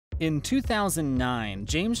In 2009,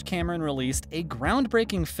 James Cameron released a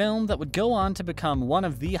groundbreaking film that would go on to become one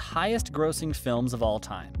of the highest-grossing films of all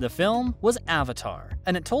time. The film was Avatar,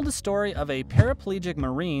 and it told the story of a paraplegic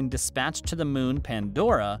Marine dispatched to the moon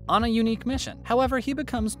Pandora on a unique mission. However, he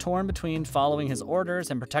becomes torn between following his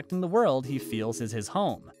orders and protecting the world he feels is his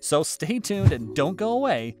home. So stay tuned and don't go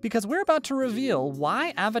away, because we're about to reveal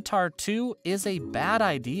why Avatar 2 is a bad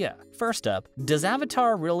idea. First up, does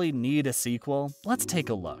Avatar really need a sequel? Let's take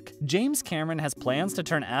a look. James Cameron has plans to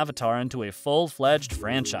turn Avatar into a full-fledged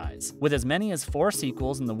franchise, with as many as 4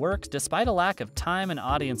 sequels in the works despite a lack of time and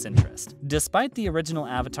audience interest. Despite the original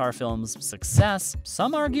Avatar film's success,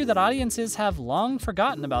 some argue that audiences have long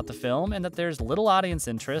forgotten about the film and that there's little audience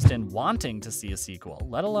interest in wanting to see a sequel,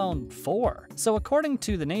 let alone 4. So according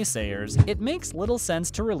to the naysayers, it makes little sense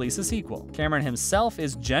to release a sequel. Cameron himself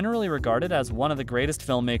is generally regarded as one of the greatest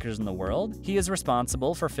filmmakers in the world. He is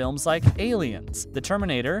responsible for films like Aliens, The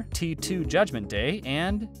Terminator, T2 Judgment Day,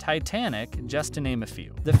 and Titanic, just to name a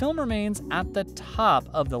few. The film remains at the top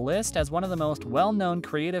of the list as one of the most well-known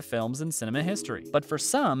creative films in cinema history. But for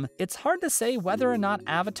some, it's hard to say whether or not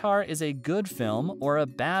Avatar is a good film or a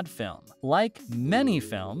bad film. Like many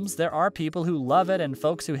films, there are people who love it and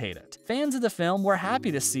folks who hate it. Fans of the film were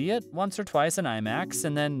happy to see it once or twice in IMAX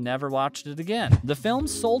and then never watched it again. The film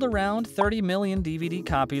sold around 30 million DVD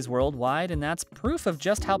copies worldwide, and that's proof of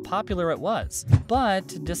just how popular it was.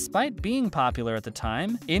 But despite being popular at the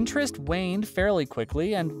time, interest waned fairly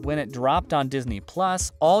quickly, and when it dropped on Disney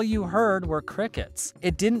Plus, all you heard were crickets.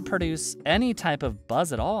 It didn't produce any type of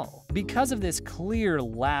buzz at all. Because of this clear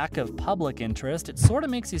lack of public interest, it sort of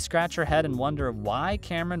makes you scratch your head and wonder why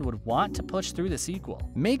Cameron would want to push through the sequel.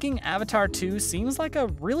 Making Avatar 2 seems like a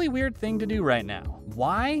really weird thing to do right now.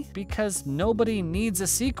 Why? Because nobody needs a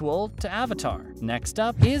sequel to Avatar. Next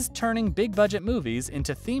up, is turning big budget movies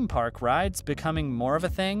into theme park rides becoming more of a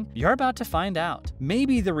thing? You're about to find out.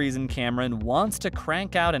 Maybe the reason Cameron wants to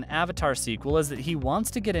crank out an Avatar sequel is that he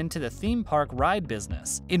wants to get into the theme park ride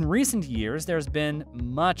business. In recent years, there's been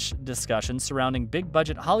much discussion surrounding big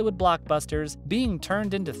budget Hollywood blockbusters being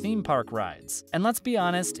turned into theme park rides. And let's be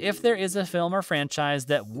honest, if there is a film or franchise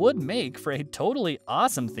that would make for a totally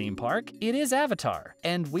awesome theme park, it is Avatar.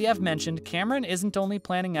 And we have mentioned Cameron isn't only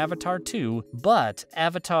planning Avatar 2, but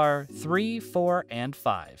Avatar 3, 4, and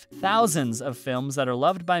 5. Thousands of films that are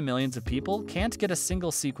loved by millions of people can't get a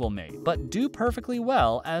single sequel made, but do perfectly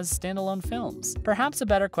well as standalone films. Perhaps a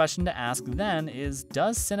better question to ask then is,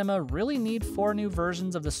 does cinema really need 4 new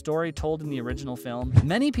versions of the story told in the original film?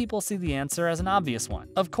 Many people see the answer as an obvious one.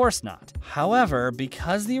 Of course not. However,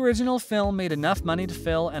 because the original film made enough money to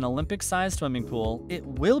fill an Olympic-sized swimming pool, it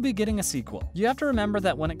will be getting a sequel. You have to remember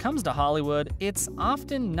that when it comes to Hollywood, it's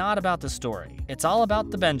often not about the story. It's all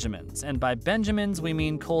about the Benjamins, and by Benjamins we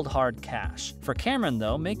mean cold hard cash. For Cameron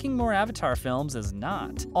though, making more Avatar films is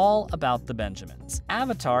not all about the Benjamins.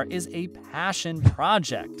 Avatar is a passion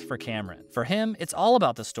project for Cameron. For him, it's all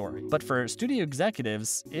about the story, but for studio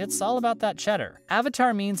executives, it's all about that cheddar.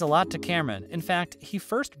 Avatar means a lot to Cameron. In fact, he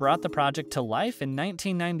first brought the project to life in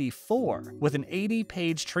 1994 with an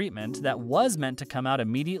 80-page treatment that was meant to come out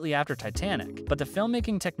immediately after Titanic, but the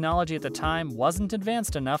filmmaking technology at the time wasn't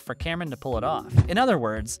advanced enough for Cameron to pull it off. In other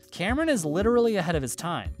words, Cameron is literally ahead of his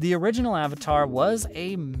time. The original Avatar was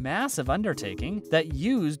a massive undertaking that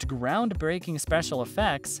used groundbreaking special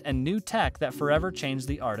effects and new tech that forever changed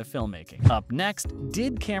the art of filmmaking. Up next,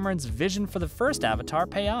 did Cameron's vision for the first Avatar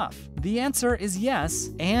pay off? The answer is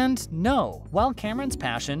yes and no. While Cameron's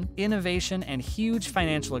passion, innovation, and huge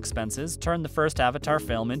financial expenses turned the first Avatar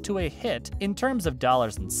film into a hit in terms of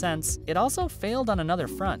dollars and cents, it also failed on another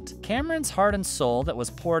front. Cameron's heart and soul that was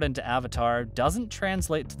poured into Avatar doesn't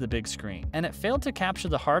translate to the big screen, and it failed to capture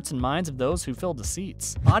the hearts and minds of those who filled the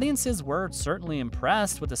seats. Audiences were certainly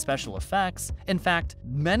impressed with the special effects. In fact,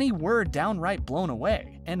 many were downright blown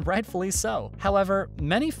away, and rightfully so. However,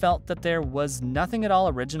 many felt that there was nothing at all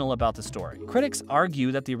original about the story. Critics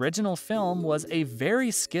argue that the original film was a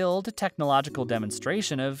very skilled technological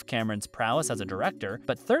demonstration of Cameron's prowess as a director,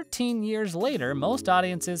 but 13 years later, most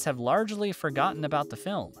audiences have largely forgotten about the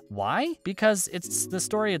film. Why? Because it's the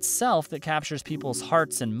story itself that captures people's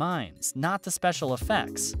hearts and minds, not the special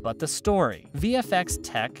effects, but the story. VFX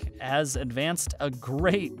tech has advanced a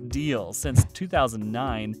great deal since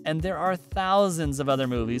 2009, and there are thousands of other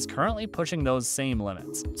movies currently pushing those same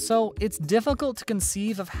limits. So it's difficult to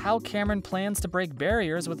conceive of how Cameron plans to break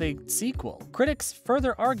barriers with a sequel. Critics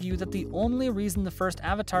further argue that the only reason the first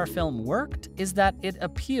Avatar film worked is that it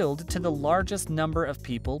appealed to the largest number of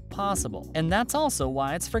people possible, and that's also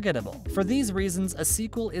why it's forgettable. For these reasons, a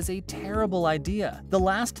sequel is a terrible idea. The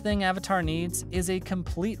last thing Avatar needs is a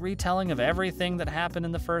complete retelling of everything that happened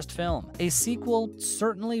in the first film. A sequel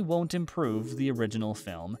certainly won't improve the original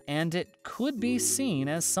film, and it could be seen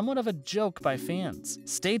as somewhat of a joke by fans.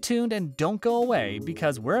 Stay tuned and don't go away,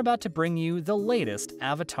 because we're about to bring you the latest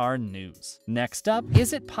Avatar news. Next up,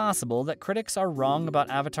 is it possible that critics are wrong about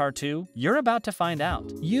Avatar 2? You're about to find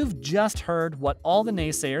out. You've just heard what all the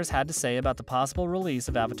naysayers had to say about the possible release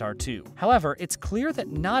of Avatar 2. However, it's clear that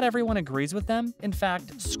not everyone agrees with them. In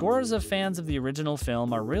fact, scores of fans of the original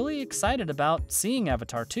film are really excited about seeing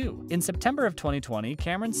Avatar 2. In September of 2020,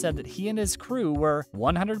 Cameron said that he and his crew were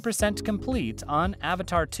 100% complete on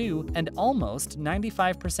Avatar 2 and almost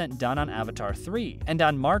 95% done on Avatar 3. And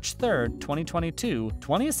on March 3rd, 2022,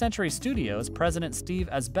 20th Century Studios president Steve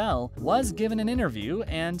Asbell was given an interview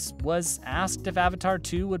and was asked if Avatar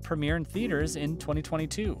 2 would premiere in theaters in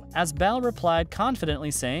 2022. Asbell replied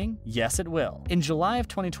confidently saying, "Yes, it will." In July of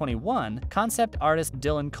 2021, concept artist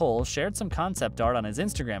Dylan Cole shared some concept art on his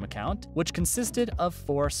Instagram account, which consisted of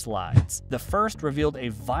 4 slides. The first revealed a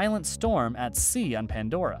violent storm at sea on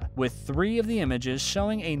Pandora, with 3 of the images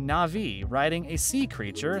showing a Na'vi riding a sea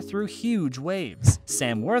creature through huge waves.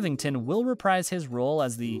 Sam Worthington will reprise his role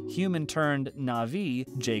as the human-turned Na'vi,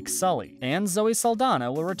 Jake Sully, and Zoe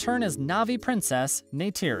Saldana will return as Na'vi princess,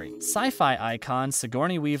 Neytiri. Sci-fi icon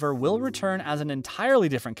Sigourney Weaver will return as an entirely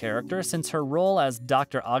different character since her role as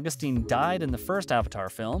Dr. Augustine died in the first Avatar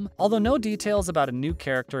film, although no details about a new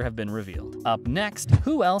character have been revealed. Up next,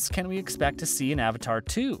 who else can we expect to see in Avatar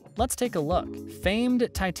 2? Let's take a look. Famed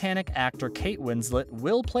Titanic actor Kate Winslet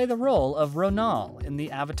will play the role of Ronal in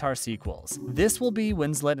the Avatar sequels. This will be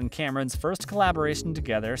Winslet and Cameron's first collaboration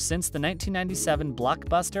together since the 1997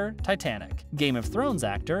 blockbuster Titanic. Game of Thrones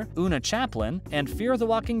actor Una Chaplin and Fear the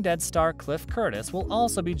Walking Dead star Cliff Curtis will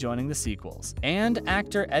also be joining the sequels. And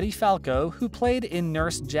actor Eddie Falco, who played in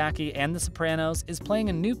Nurse Jackie and The Sopranos, is playing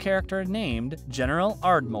a new character named General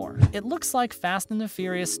Ardmore. It looks like Fast and the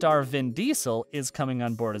Furious star Vin Diesel is coming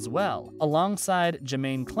on board as well, alongside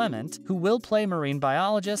Jermaine Clement, who will play marine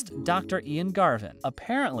biologist Dr. Ian Garvin.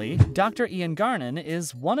 Apparently, Dr. Ian Garvin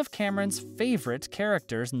is one of Cameron's favorite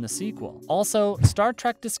characters in the sequel. Also, Star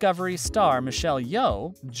Trek Discovery star Michelle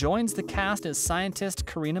Yeoh joins the cast as scientist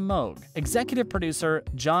Karina Moog. Executive producer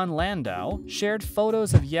John Landau shared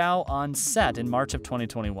photos of Yeoh on set in March of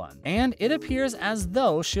 2021, and it appears as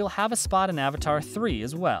though she'll have a spot in Avatar 3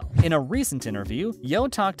 as well. In a recent interview, Yeoh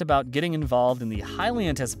talked about getting involved in the highly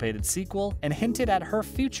anticipated sequel and hinted at her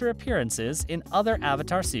future appearances in other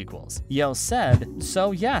Avatar sequels. Yeoh said,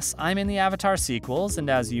 "So yes, I'm in the Avatar sequels, and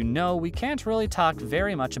as you know, we can't really talk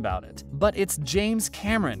very much about it. But it's James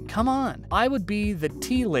Cameron, come on. I would be the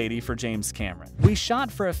tea lady for James Cameron. We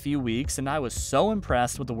shot for a few weeks and I was so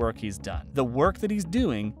impressed with the work he's done, the work that he's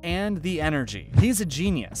doing, and the energy. He's a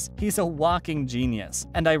genius. He's a walking genius.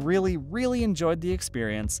 And I really enjoyed the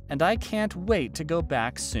experience, and I can't wait to go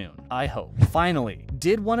back soon, I hope." Finally,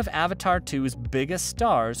 did one of Avatar 2's biggest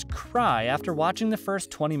stars cry after watching the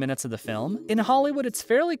first 20 minutes of the film? In Hollywood, it's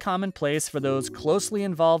fairly commonplace for those closely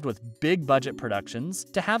involved with big budget productions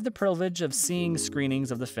to have the privilege of seeing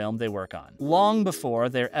screenings of the film they work on, long before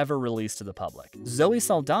they're ever released to the public. Zoe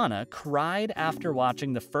Saldana cried after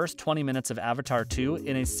watching the first 20 minutes of Avatar 2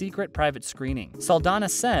 in a secret private screening. Saldana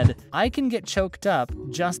said, "I can get choked up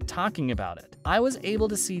just talking about it. I was able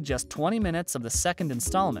to see just 20 minutes of the second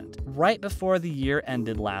installment, right before the year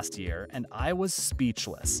ended last year, and I was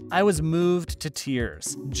speechless. I was moved to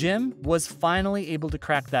tears. Jim was finally able to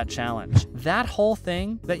crack that challenge. That whole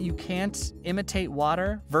thing that you can't imitate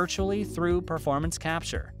water virtually through performance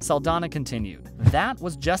capture." Saldana continued, "That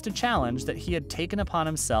was just a challenge that he had taken upon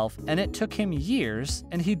himself, and it took him years,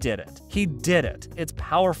 and he did it. He did it. It's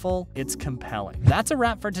powerful, it's compelling." That's a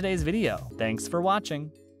wrap for today's video. Thanks for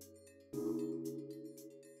watching.